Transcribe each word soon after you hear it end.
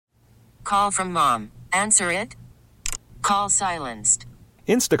Call from mom. Answer it. Call silenced.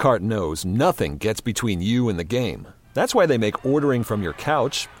 Instacart knows nothing gets between you and the game. That's why they make ordering from your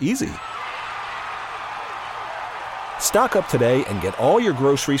couch easy. Stock up today and get all your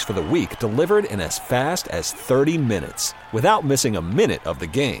groceries for the week delivered in as fast as 30 minutes without missing a minute of the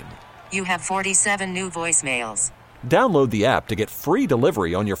game. You have 47 new voicemails. Download the app to get free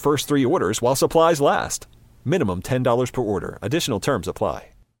delivery on your first 3 orders while supplies last. Minimum $10 per order. Additional terms apply.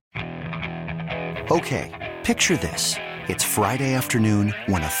 Okay, picture this. It's Friday afternoon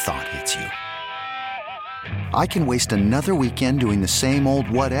when a thought hits you. I can waste another weekend doing the same old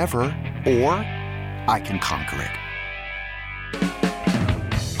whatever, or I can conquer it.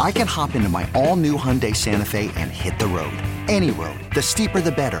 I can hop into my all-new Hyundai Santa Fe and hit the road. Any road. The steeper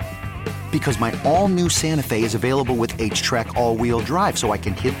the better. Because my all-new Santa Fe is available with H-Track all-wheel drive, so I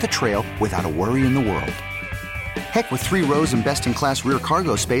can hit the trail without a worry in the world. Heck, with 3 rows and best-in-class rear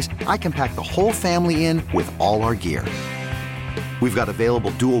cargo space, I can pack the whole family in with all our gear. We've got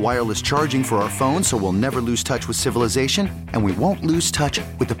available dual wireless charging for our phones, so we'll never lose touch with civilization, and we won't lose touch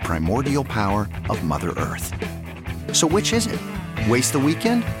with the primordial power of Mother Earth. So which is it? Waste the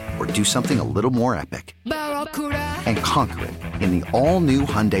weekend or do something a little more epic? And conquer it in the all-new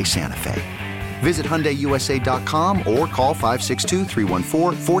Hyundai Santa Fe. Visit HyundaiUSA.com or call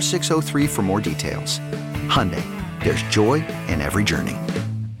 562-314-4603 for more details. Hyundai, there's joy in every journey.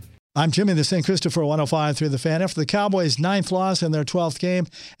 I'm Jimmy, the St. Christopher 105 through the Fan. After the Cowboys' 9th loss in their 12th game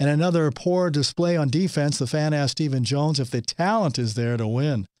and another poor display on defense, the Fan asked Stephen Jones if the talent is there to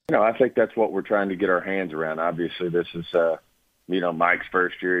win. I think that's what we're trying to get our hands around. Obviously, this is, Mike's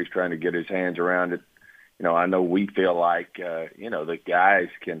first year. He's trying to get his hands around it. I know we feel like, the guys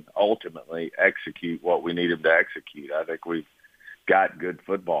can ultimately execute what we need them to execute. I think we've got good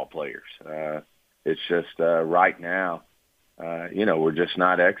football players. It's just right now, we're just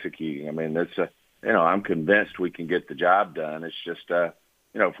not executing. I mean, I'm convinced we can get the job done. It's just, for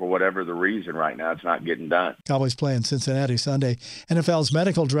whatever the reason right now, it's not getting done. Cowboys play in Cincinnati Sunday. NFL's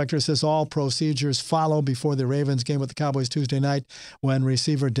medical director says all procedures follow before the Ravens game with the Cowboys Tuesday night when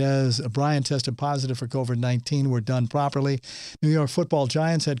receiver Dez Bryant tested positive for COVID-19 were done properly. New York Football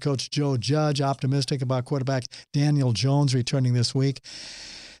Giants head coach Joe Judge optimistic about quarterback Daniel Jones returning this week.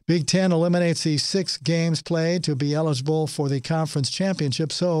 Big Ten eliminates the 6 games played to be eligible for the conference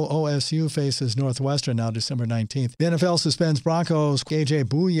championship, so OSU faces Northwestern now December 19th. The NFL suspends Broncos A.J.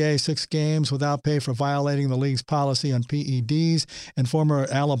 Bouye 6 games without pay for violating the league's policy on PEDs, and former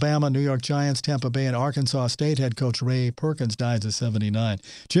Alabama, New York Giants, Tampa Bay, and Arkansas State head coach Ray Perkins dies at 79.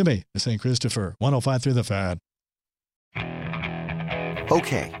 Jimmy, the St. Christopher, 105 through the Fan.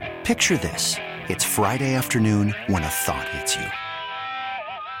 Okay, picture this. It's Friday afternoon when a thought hits you.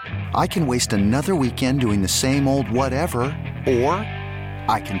 I can waste another weekend doing the same old whatever, or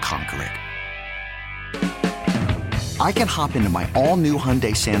I can conquer it. I can hop into my all-new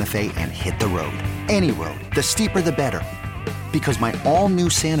Hyundai Santa Fe and hit the road. Any road. The steeper the better. Because my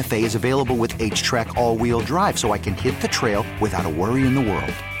all-new Santa Fe is available with H-Track all-wheel drive, so I can hit the trail without a worry in the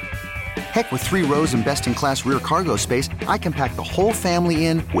world. Heck, with 3 rows and best-in-class rear cargo space, I can pack the whole family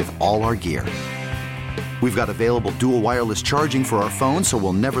in with all our gear. We've got available dual wireless charging for our phones, so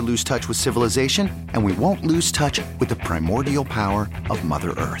we'll never lose touch with civilization, and we won't lose touch with the primordial power of Mother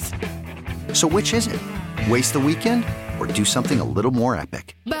Earth. So which is it? Waste the weekend or do something a little more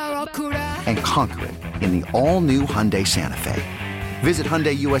epic? And conquer it in the all-new Hyundai Santa Fe. Visit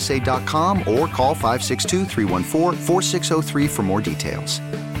HyundaiUSA.com or call 562-314-4603 for more details.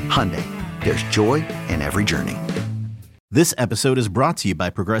 Hyundai, there's joy in every journey. This episode is brought to you by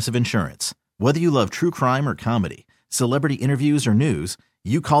Progressive Insurance. Whether you love true crime or comedy, celebrity interviews or news,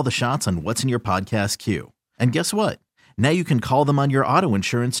 you call the shots on what's in your podcast queue. And guess what? Now you can call them on your auto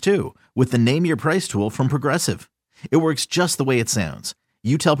insurance too with the Name Your Price tool from Progressive. It works just the way it sounds.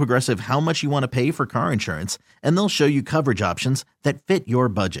 You tell Progressive how much you want to pay for car insurance, and they'll show you coverage options that fit your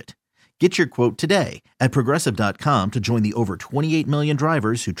budget. Get your quote today at Progressive.com to join the over 28 million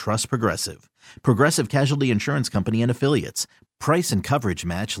drivers who trust Progressive. Progressive Casualty Insurance Company and Affiliates. Price and coverage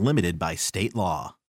match limited by state law.